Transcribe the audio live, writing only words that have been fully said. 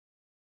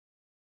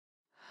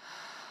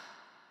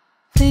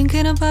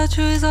Thinking about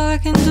you is all I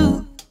can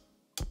do.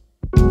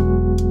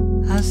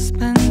 I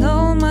spend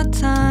all my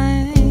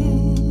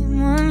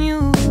time on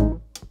you,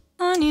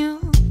 on you,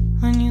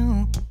 on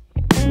you.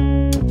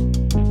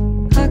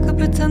 I could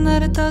pretend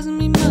that it doesn't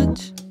mean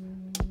much.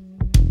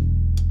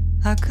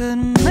 I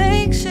couldn't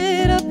make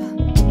shit up.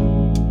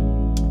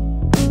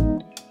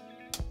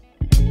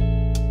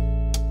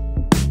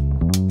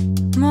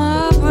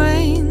 My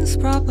brain's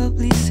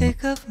probably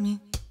sick of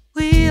me.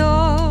 We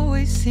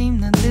always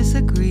seem to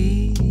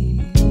disagree.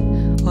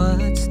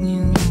 What's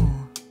new?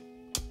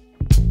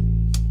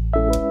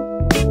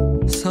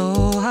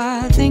 So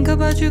I think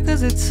about you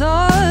 'cause it's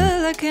all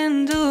I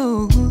can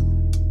do.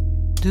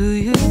 Do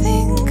you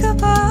think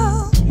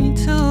about me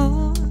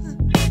too?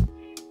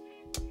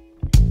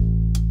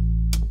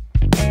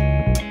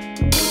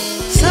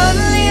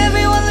 Suddenly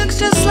everyone looks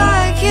just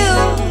like you.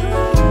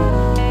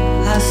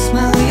 I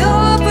smell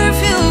your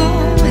perfume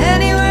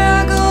anywhere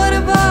I go. What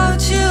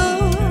about you?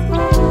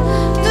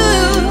 Do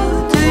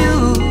you?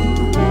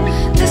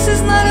 This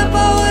is not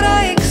about what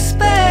I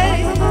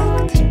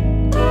expect.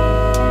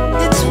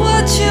 It's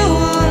what you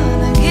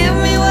wanna give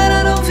me when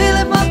I don't feel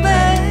at my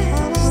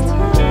best.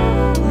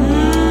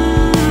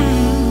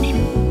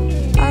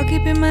 I'll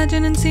keep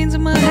imagining scenes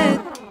in my head.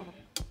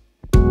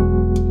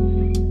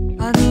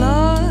 I'd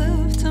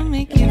love to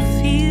make you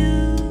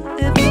feel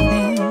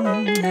everything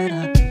that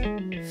I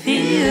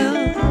feel.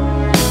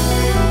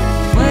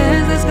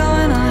 Where's this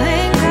going? I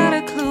ain't got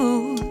a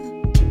clue,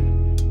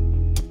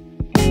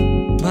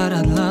 but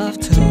I'd love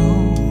to.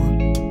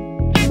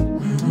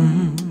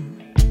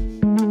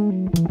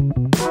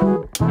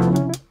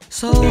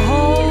 So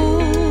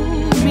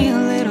hold me a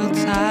little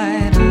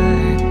tighter,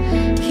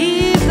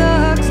 keep the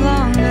hugs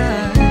longer.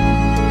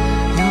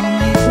 You'll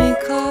make me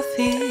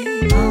coffee,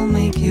 I'll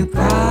make you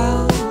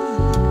proud.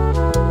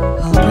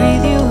 I'll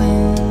breathe you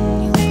in,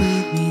 you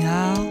breathe me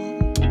out.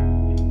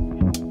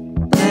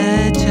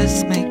 Let's just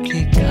make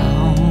it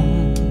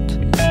count.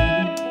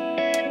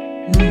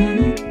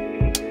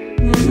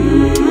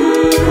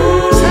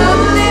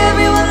 Suddenly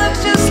everyone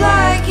looks just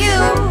like you.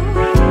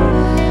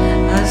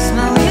 I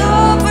smell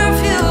your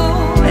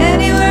perfume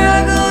anywhere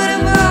I go. What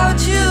about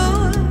you?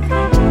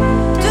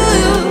 Do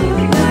you?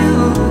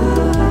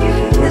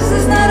 This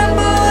is not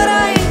about what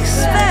I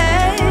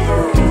expect.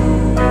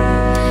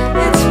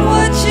 It's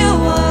what you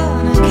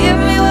wanna give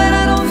me when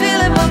I don't feel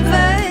at my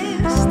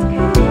best.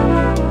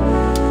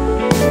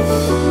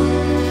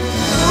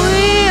 We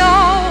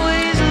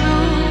always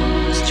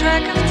lose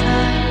track of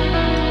time.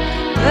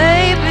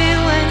 Baby,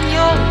 when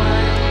you're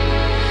mine,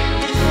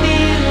 it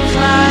feels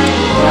like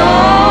no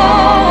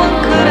one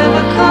could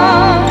ever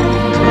come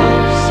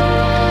close.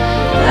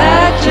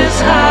 That's just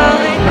how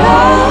it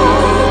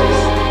goes.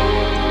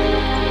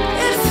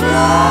 It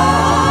flows.